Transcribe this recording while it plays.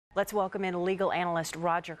Let's welcome in legal analyst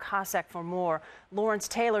Roger Cossack for more. Lawrence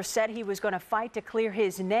Taylor said he was going to fight to clear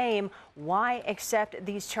his name. Why accept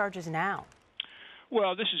these charges now?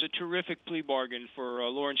 Well, this is a terrific plea bargain for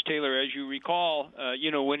Lawrence Taylor. As you recall,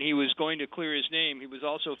 when he was going to clear his name, he was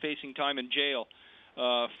also facing time in jail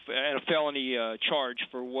and a felony charge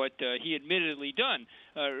for what he admittedly done.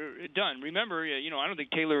 Remember, I don't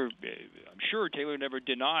think Taylor. I'm sure Taylor never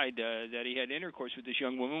denied that he had intercourse with this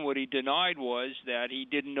young woman. What he denied was that he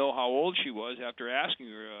didn't know how old she was after asking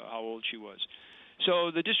her how old she was.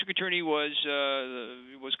 So the district attorney was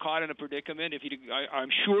caught in a predicament. I'm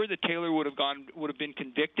sure that Taylor would have been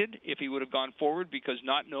convicted if he would have gone forward, because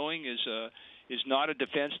not knowing is not a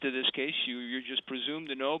defense to this case. You're just presumed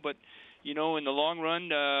to know. But in the long run,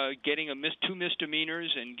 getting two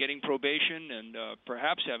misdemeanors and getting probation and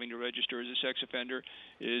perhaps having to register as a sex offender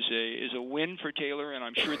is a win for Taylor. And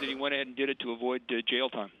I'm sure that he went ahead and did it to avoid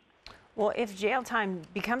jail time. Well, if jail time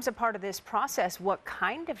becomes a part of this process, what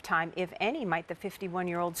kind of time, if any, might the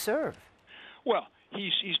 51-year-old serve? Well,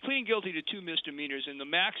 he's pleading guilty to two misdemeanors, and the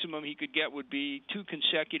maximum he could get would be 2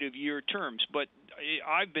 consecutive year terms. But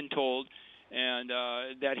I've been told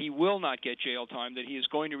that he will not get jail time, that he is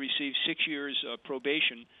going to receive 6 years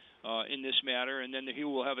probation in this matter, and then he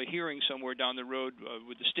will have a hearing somewhere down the road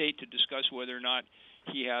with the state to discuss whether or not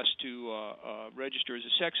he has to register as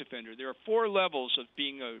a sex offender. There are 4 levels of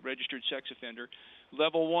being a registered sex offender.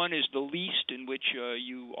 Level 1 is the least, in which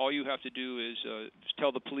all you have to do is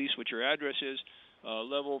tell the police what your address is.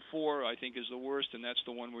 Level 4, I think, is the worst, and that's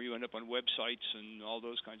the one where you end up on websites and all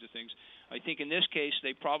those kinds of things. I think in this case,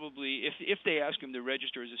 they probably, if they ask him to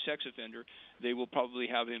register as a sex offender, they will probably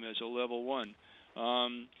have him as a level 1.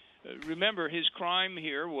 Remember, his crime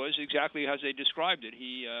here was exactly as they described it.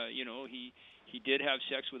 He did have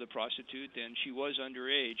sex with a prostitute, and she was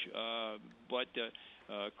underage. But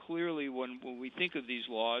clearly, when we think of these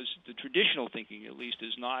laws, the traditional thinking, at least,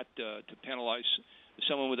 is not to penalize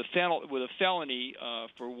someone with a felony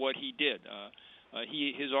for what he did.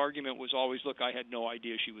 His argument was always, look, I had no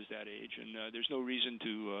idea she was that age, and there's no reason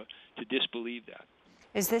to disbelieve that.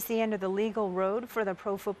 Is this the end of the legal road for the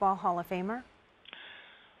Pro Football Hall of Famer?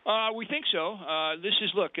 We think so. This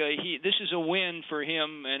is a win for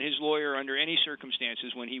him and his lawyer under any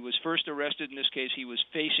circumstances. When he was first arrested in this case, he was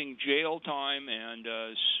facing jail time and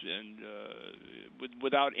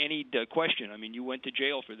without any question. I mean, you went to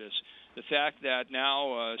jail for this. The fact that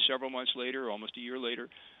now, several months later, almost a year later,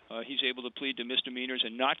 he's able to plead to misdemeanors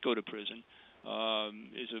and not go to prison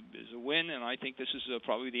is a win, and I think this is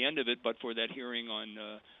probably the end of it, but for that hearing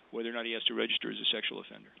on whether or not he has to register as a sexual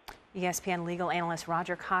offender. ESPN legal analyst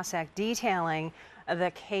Roger Cossack detailing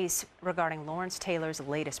the case regarding Lawrence Taylor's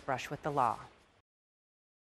latest brush with the law.